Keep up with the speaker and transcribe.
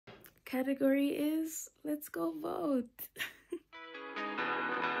category is. Let's go vote.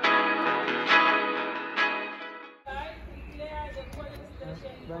 I declare the polling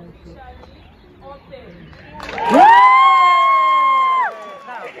station officially open.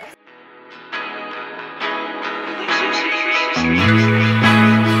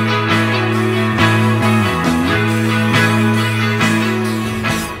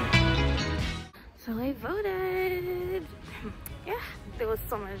 So I voted. Yeah, there was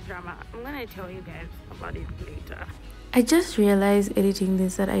so much drama. I'm gonna tell you guys about it later. I just realized editing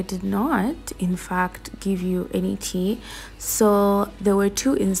this that I did not, in fact, give you any tea. So there were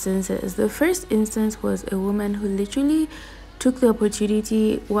two instances. The first instance was a woman who literally took the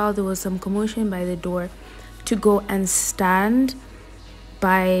opportunity while there was some commotion by the door to go and stand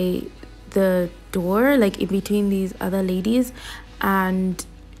by the door, like in between these other ladies, and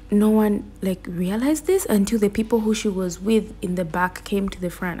no one like realized this until the people who she was with in the back came to the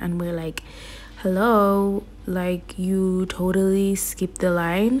front and were like, hello, like you totally skipped the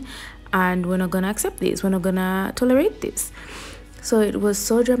line and we're not gonna accept this, we're not gonna tolerate this. So it was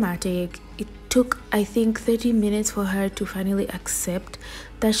so dramatic. It took, I think, 30 minutes for her to finally accept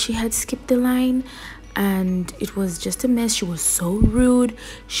that she had skipped the line, and it was just a mess. She was so rude.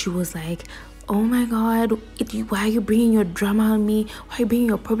 She was like, oh my god, why are you bringing your drama on me? Why are you bringing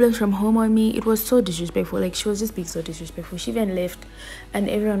your problems from home on me? It was so disrespectful. Like, she was just being so disrespectful. She even left, and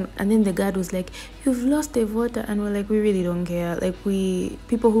then the guard was like, you've lost a voter. And we're like, we really don't care. Like,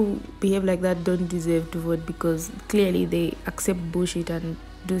 people who behave like that don't deserve to vote, because clearly they accept bullshit and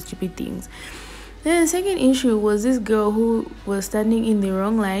do stupid things. Then the second issue was this girl who was standing in the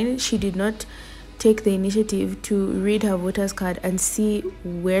wrong line. She did not take the initiative to read her voter's card and see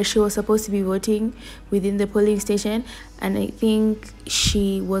where she was supposed to be voting within the polling station. And I think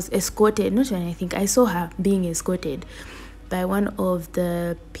she was escorted, not even I think, I saw her being escorted by one of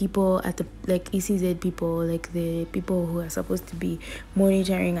the people at the, like, ECZ people, like the people who are supposed to be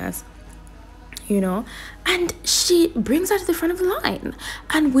monitoring us, you know. And she brings her to the front of the line,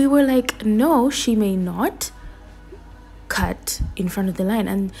 and we were like, no, she may not cut in front of the line.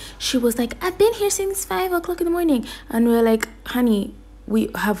 And she was like, I've been here since 5 o'clock in the morning. And we're like, honey, we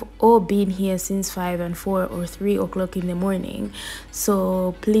have all been here since 5 and 4 or 3 o'clock in the morning,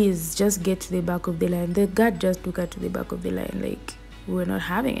 so please just get to the back of the line. The guard just took her to the back of the line. Like, we're not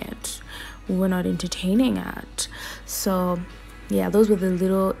having it, we're not entertaining it. So yeah, those were the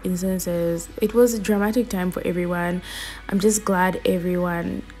little instances. It was a dramatic time for everyone. I'm just glad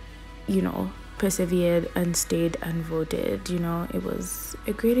everyone, you know, persevered and stayed and voted. You know, it was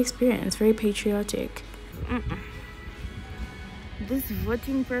a great experience, very patriotic. This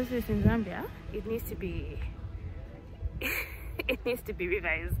voting process in Zambia, it needs to be it needs to be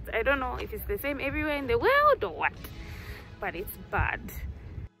revised. I don't know if it's the same everywhere in the world or what, but it's bad.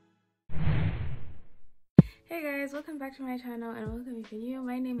 Hey guys, welcome back to my channel, and welcome if you're new.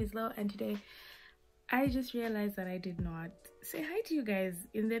 My name is Lo, and today I just realized that I did not say hi to you guys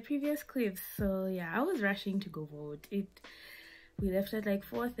in the previous clips. So yeah, I was rushing to go vote. We left at like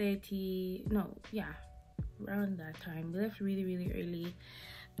 4:30. No, yeah, around that time. We left really early,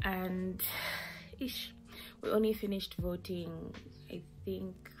 and we only finished voting, I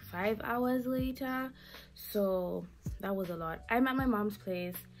think, 5 hours later. So that was a lot. I'm at my mom's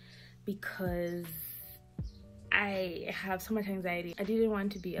place because I have so much anxiety. I didn't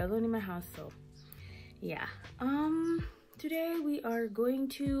want to be alone in my house, so yeah. Today we are going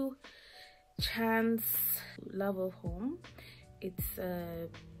to Chance Love of Home. It's a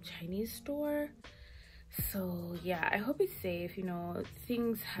Chinese store, so yeah, I hope it's safe. You know,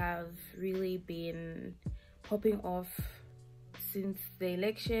 things have really been popping off since the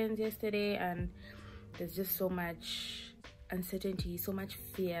elections yesterday, and there's just so much uncertainty, so much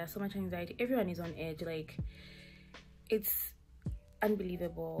fear, so much anxiety. Everyone is on edge. Like, it's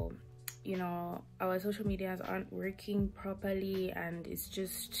unbelievable. You know, our social medias aren't working properly, and it's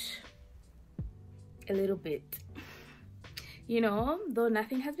just a little bit, you know, though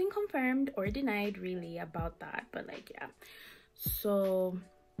nothing has been confirmed or denied really about that, but like, yeah. So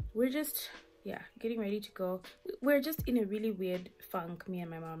we're just, yeah, getting ready to go. We're just in a really weird funk, me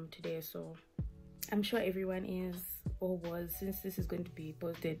and my mom, today. So I'm sure everyone is, or was, since this is going to be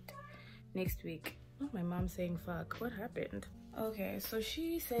posted next week. Oh, my mom's saying fuck. What happened? Okay, so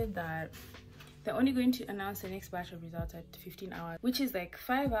she said that they're only going to announce the next batch of results at 15 hours, which is like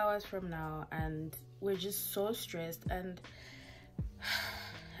 5 hours from now, and we're just so stressed, and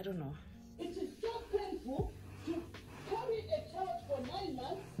I don't know. It is so painful to carry a child for 9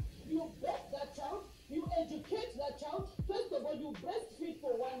 months. You birth that child, you educate that child. First of all, you breastfeed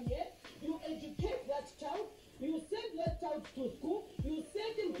for 1 year, you educate that child, you send that child child to school, you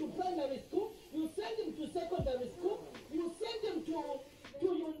send him to primary school, you send him to secondary school, you send him to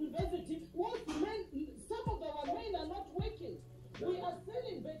university. Most men, some of our men are not working. We are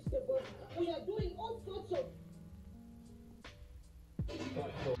selling vegetables. We are doing all sorts of.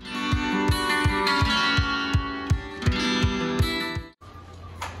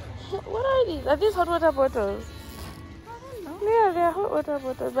 What are these? Are these hot water bottles? I don't know. Yeah, they're hot water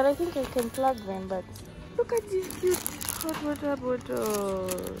bottles, but I think I can plug them. But look at these cute hot water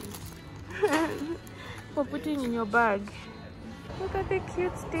bottles for putting in your bag. Look at the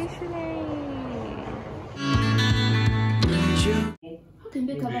cute stationery. How can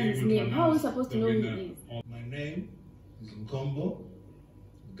they cover his name? How are we supposed to know who he is? My name is Nkombo,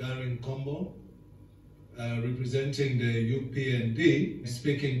 Gary Nkombo, representing the UPND,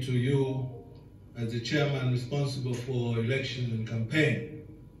 speaking to you as the chairman responsible for elections and campaign.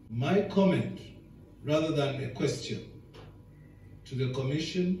 My comment, rather than a question to the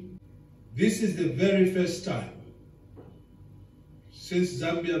commission, this is the very first time since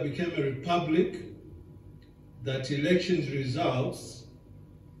Zambia became a republic that elections results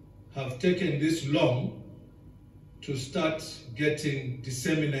have taken this long to start getting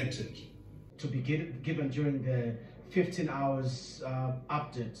disseminated. To be given during the 15 hours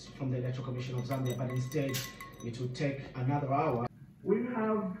update from the Electoral Commission of Zambia, but instead it will take another hour. We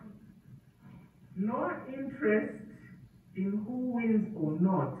have no interest in who wins or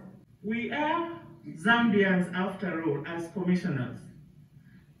not. We are Zambians after all as commissioners.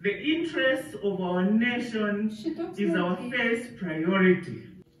 The interests of our nation is our first priority.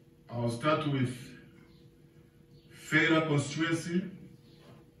 I'll start with Feira constituency,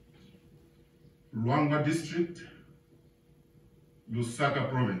 Luangwa district, Lusaka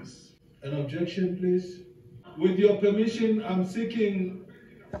province. An objection, please. With your permission, I'm seeking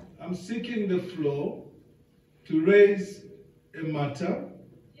the floor to raise a matter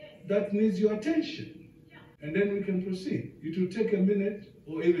that needs your attention, and then we can proceed. It will take a minute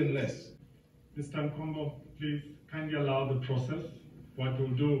or even less. Mr. Nkombo, please kindly allow the process. What we'll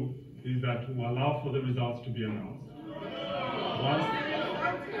do is that we'll allow for the results to be announced.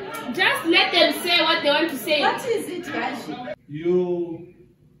 Just let them say what they want to say. What is it, Rashi? You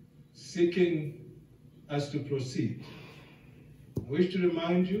seeking us to proceed. I wish to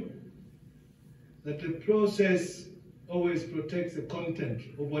remind you that the process always protects the content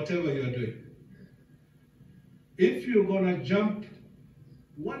of whatever you're doing. If you're going to jump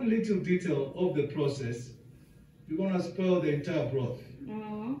one little detail of the process, you're going to spoil the entire broth.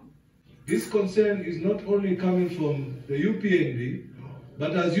 This concern is not only coming from the UPND,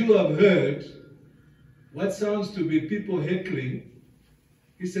 but as you have heard, what sounds to be people heckling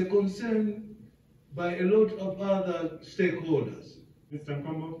is a concern by a lot of other stakeholders. Mr.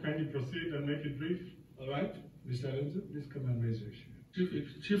 Nkombo, kindly proceed and make it brief. All right, Mr. Alonso, please come and raise your issue.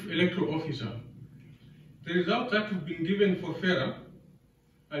 Chief Electoral Officer, the results that have been given for FERA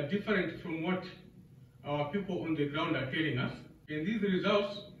are different from what our people on the ground are telling us. And these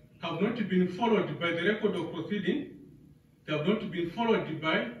results have not been followed by the record of proceeding. They have not been followed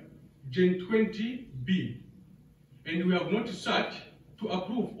by Gen 20B. And we have not sought to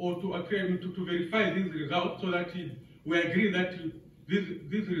approve or to verify these results so that we agree that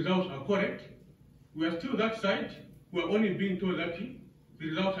these results are correct. We are still that side. We are only being told that the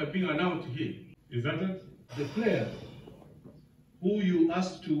results are being announced here. Is that it? The player who you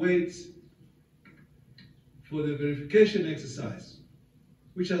asked to wait for the verification exercise,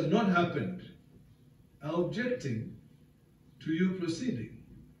 which has not happened, are objecting to you proceeding.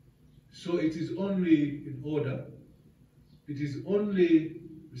 So it is only in order, it is only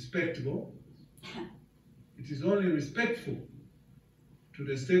respectable, it is only respectful to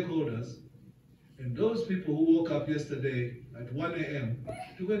the stakeholders and those people who woke up yesterday at 1 a.m.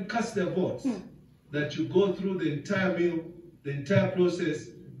 to go and cast their votes, that you go through the entire meal, the entire process,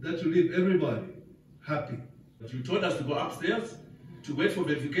 that will leave everybody happy. You told us to go upstairs to wait for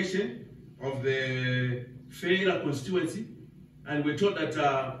verification of the Feira constituency, and we thought that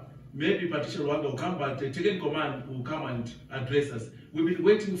maybe Patricia Rwanda will come, but the Taken Command will come and address us. We've been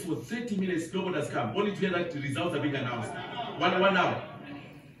waiting for 30 minutes, nobody has come, only to hear that the results are being announced. One hour.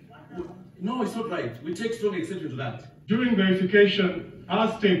 No, it's not right. We take strong exception to that. During verification,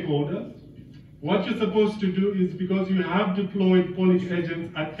 as stakeholders, what you're supposed to do is, because you have deployed polling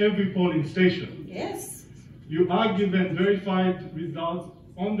agents at every polling station. Yes. You are given verified results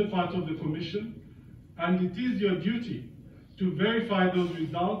on the part of the commission, and it is your duty to verify those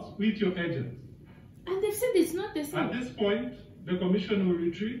results with your agents. And they've said it's not the same. At this point, the commission will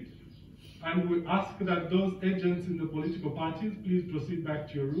retreat, and we ask that those agents in the political parties please proceed back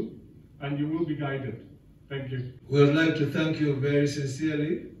to your room, and you will be guided. Thank you. We would like to thank you very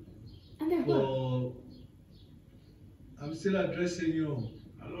sincerely for... I'm still addressing you.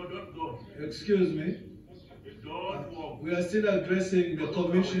 Hello, don't go. Excuse me. Don't go. We are still addressing the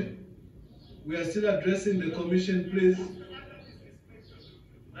commission. We are still addressing the commission, please.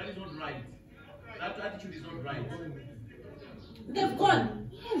 That is not right. That attitude is not right. They've gone.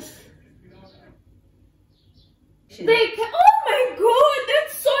 Yes. Oh my god,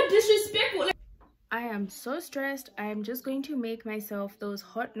 that's so disrespectful. I am so stressed. I am just going to make myself those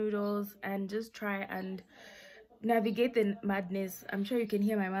hot noodles and just try and navigate the madness. I'm sure you can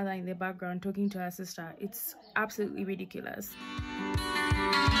hear my mother in the background talking to her sister. It's absolutely ridiculous.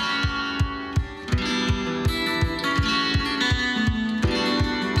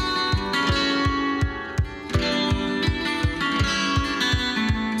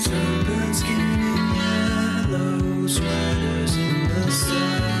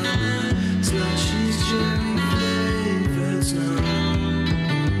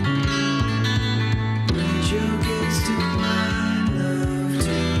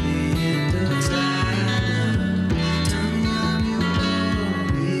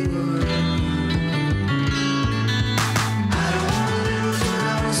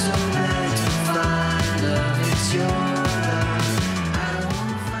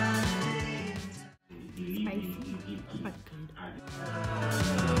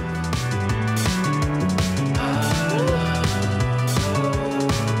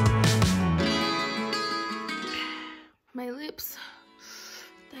 My lips,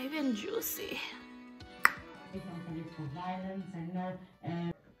 they're even juicy. For violence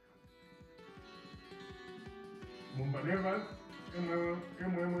and Mumbalevas,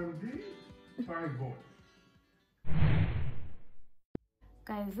 MMD, 5 votes.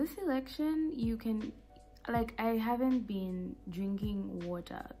 Guys, this election, you can, like, I haven't been drinking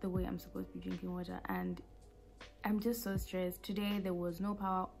water the way I'm supposed to be drinking water, and I'm just so stressed. Today there was no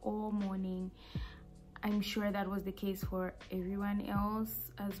power all morning. I'm sure that was the case for everyone else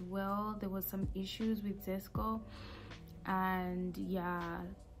as well. There was some issues with Zesco, and yeah,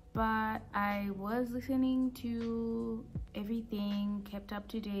 but I was listening to everything, kept up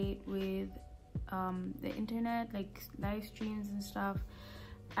to date with the internet, like live streams and stuff,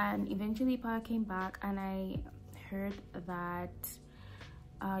 and eventually power came back, and I heard that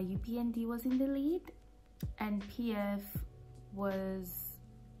UPND was in the lead and PF was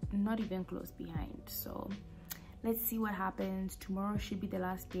not even close behind. So let's see what happens. Tomorrow should be the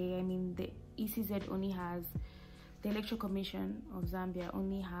last day. I mean, the ECZ only has, the Electoral Commission of Zambia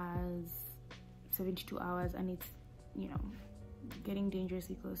only has 72 hours, and it's, you know, getting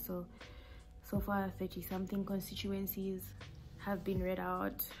dangerously close. So far 30 something constituencies have been read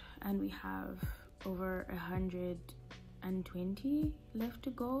out, and we have over 120 left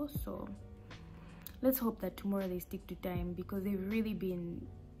to go. So let's hope that tomorrow they stick to time, because they've really been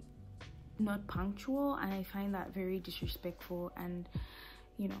not punctual, and I find that very disrespectful. And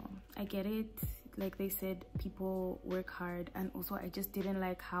you know, I get it, like they said, people work hard, and also I just didn't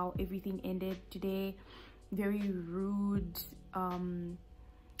like how everything ended today. Very rude,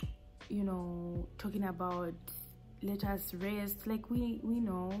 you know, talking about let us rest, like we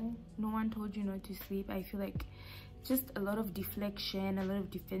know no one told you not to sleep. I feel like just a lot of deflection, a lot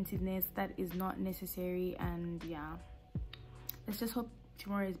of defensiveness that is not necessary. And yeah, let's just hope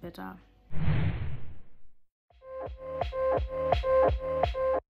tomorrow is better.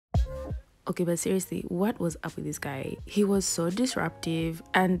 Okay, but seriously, what was up with this guy? He was so disruptive,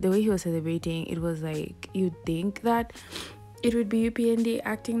 and the way he was celebrating, it was like you'd think that it would be UPND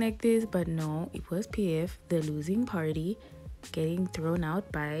acting like this, but no, it was PF, the losing party, getting thrown out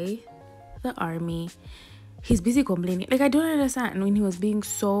by the army. He's busy complaining. Like, I don't understand when he was being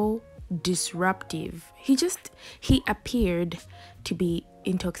so disruptive. He appeared to be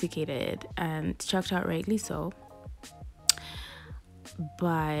intoxicated, and chucked out rightly so.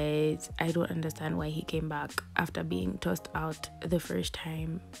 But I don't understand why he came back after being tossed out the first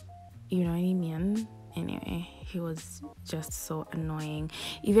time. You know what I mean? Anyway, he was just so annoying.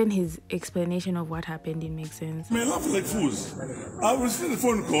 Even his explanation of what happened didn't make sense. Man, laugh like fools. I received a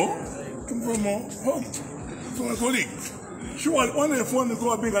phone call from home, from a colleague. She was on the phone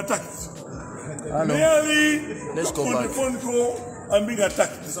call being attacked. Merely Let's go on back. the phone call and being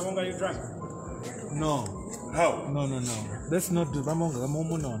attacked. Is someone got you drunk? No. How? No. Let's not do no.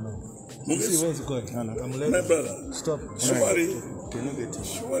 You see where it's going. No. I'm late. My brother. Stop. Somebody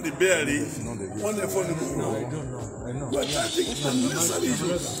barely on the phone call. No, I don't know. I know. But I think it's unnecessary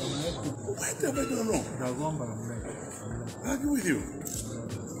issues. Why the I don't know? I'm I'll be with you.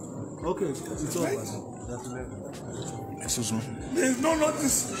 Okay, it's over. Excuse me. There is no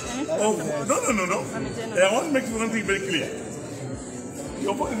notice of... No. I want to make one thing very clear.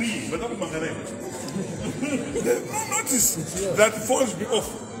 You're for me, but not Macarena. There is no notice that falls me off.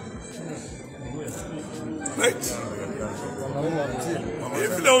 Right?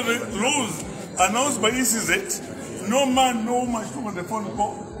 If there was a rules announced by ECZ, no man, no woman should on the phone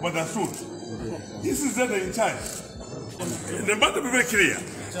call, but that's true. ECZ are in charge. The matter be very clear.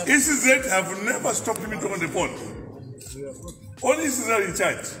 ECZ have never stopped me talking on the phone. Only ECZ are in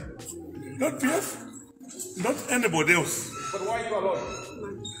charge. Not PF, not anybody else. But why are you alone?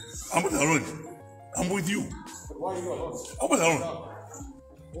 I'm not alone. I'm with you. But why are you alone? I'm not alone.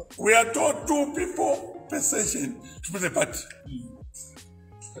 We are told 2 people per session to put a party.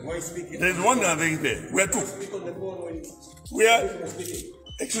 Why speaking? There's one other thing there. We are 2. We are,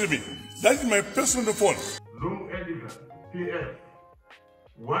 excuse me, that is my personal phone. Room editor, PF,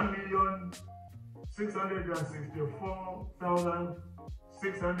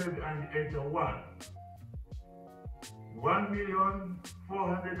 1,664,681.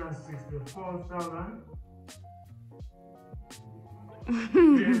 1,464,000.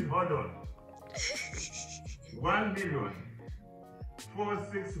 Please hold on.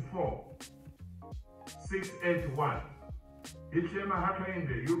 1,464,681. Ichema haka in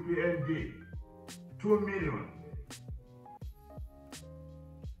the UPND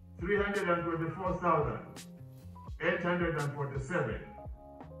 2,324,847.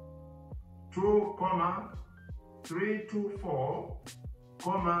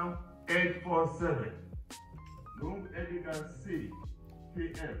 2,324,847. Room editor C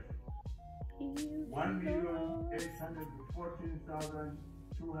PF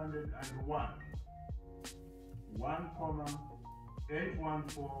 1,814,201.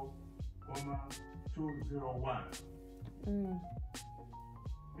 1,814,201.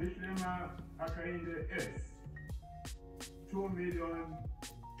 Islima Akainde S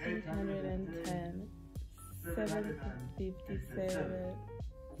 2,810,757.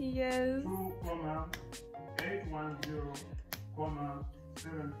 Yes.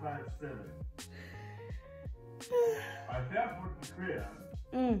 2,810,757. I therefore declare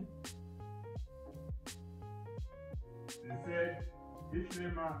they said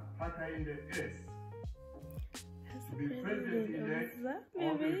Islima Hakainde S to be President-elect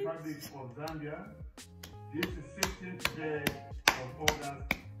of the Republic of Zambia this 16th day of August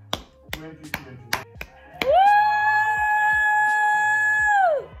 2021.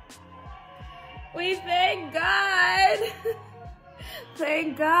 We thank God.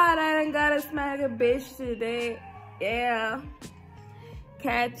 Thank God I done got to smack a bitch today. Yeah.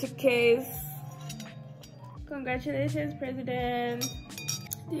 Catch a case. Congratulations, President.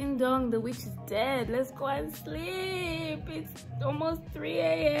 Ding dong, the witch is dead. Let's go and sleep. It's almost 3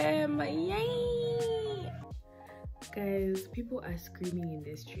 a.m. Yay! Guys, people are screaming in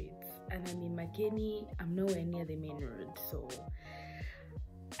the streets. And I'm in Makeni. I'm nowhere near the main road. So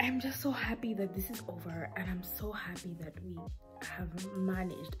I'm just so happy that this is over. And I'm so happy that we have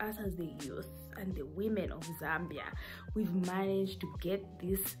managed, us as the youth and the women of Zambia, we've managed to get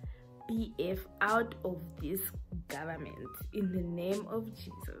this PF out of this government in the name of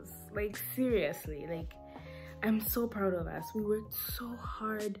Jesus. Like, seriously, like, I'm so proud of us. We worked so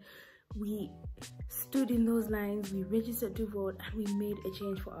hard. We stood in those lines, we registered to vote, and we made a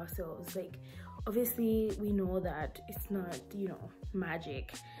change for ourselves. Like, obviously we know that it's not, you know,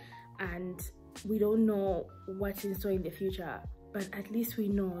 magic, and we don't know what's in store in the future, but at least we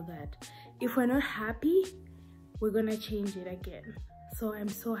know that if we're not happy, we're gonna change it again. So I'm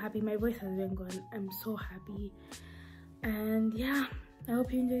so happy. My voice has been gone. I'm so happy. And yeah, I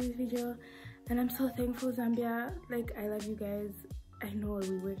hope you enjoyed this video. And I'm so thankful, Zambia. Like, I love you guys. I know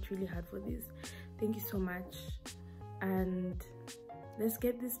we worked really hard for this. Thank you so much. And let's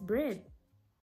get this bread.